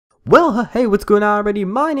Well, hey, what's going on everybody?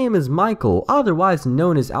 My name is Michael, otherwise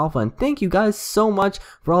known as Alpha, and thank you guys so much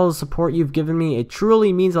for all the support you've given me. It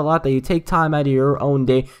truly means a lot that you take time out of your own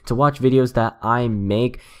day to watch videos that I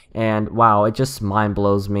make, and wow, it just mind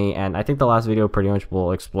blows me. And I think the last video pretty much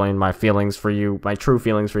will explain my feelings for you, my true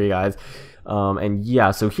feelings for you guys. And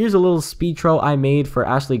yeah, so here's a little SpeedTRO I made for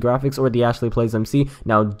AshleyGraphics, or TheAshleyPlaysMC.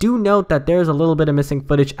 Now do note that there's a little bit of missing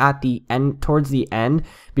footage at the end, towards the end,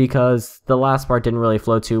 because the last part didn't really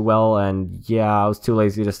flow too well, and yeah, I was too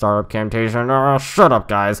lazy to start up Camtasia. Oh, shut up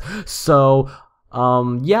guys. So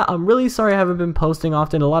yeah, I'm really sorry I haven't been posting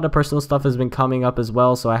often. A lot of personal stuff has been coming up as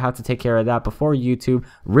well, so I have to take care of that before YouTube.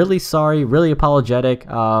 Really sorry, really apologetic.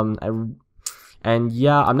 And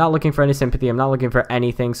yeah, I'm not looking for any sympathy, I'm not looking for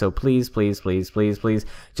anything, so please, please, please, please, please,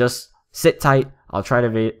 just sit tight. I'll try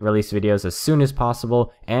to release videos as soon as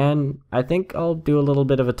possible, and I think I'll do a little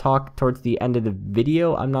bit of a talk towards the end of the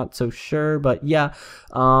video. I'm not so sure, but yeah,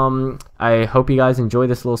 I hope you guys enjoy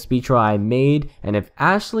this little SpeedTRO I made, and if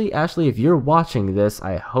Ashley, if you're watching this,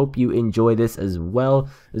 I hope you enjoy this as well.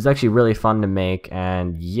 It was actually really fun to make,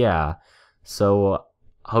 and yeah, so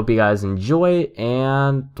hope you guys enjoy it,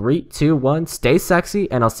 and 3, 2, 1, stay sexy,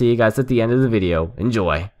 and I'll see you guys at the end of the video.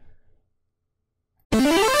 Enjoy.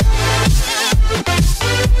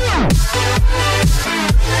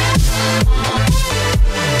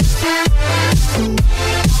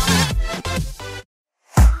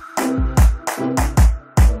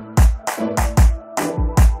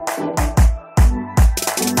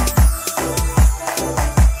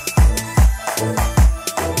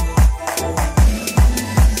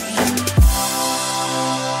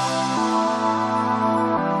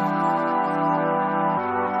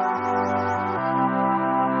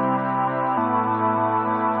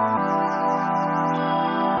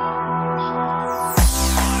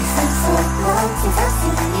 Since I've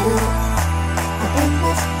seen you, I've been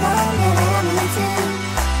much longer than I'm into.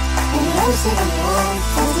 And the ocean in your eyes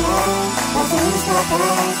tells me I'm about to lose my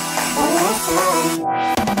pride for the last time.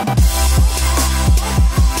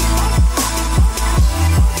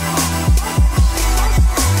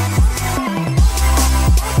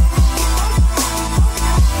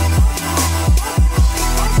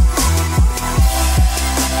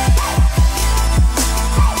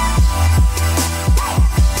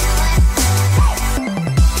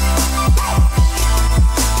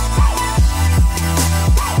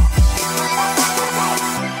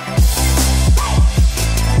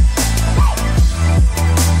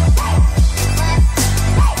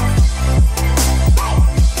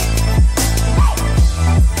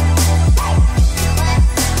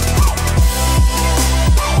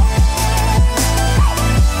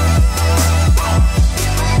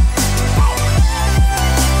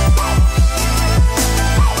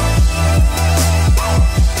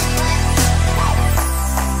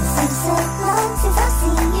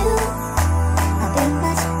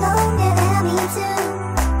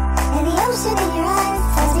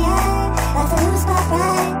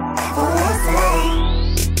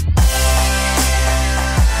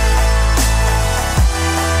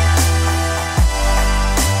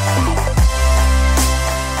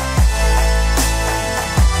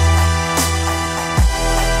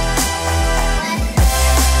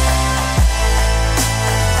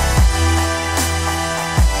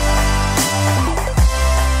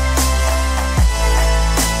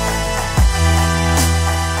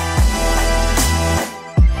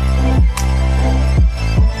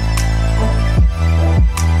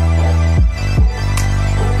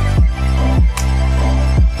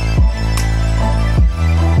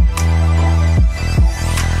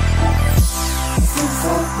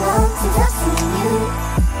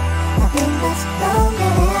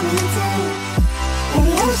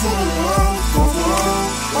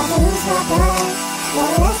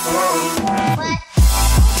 What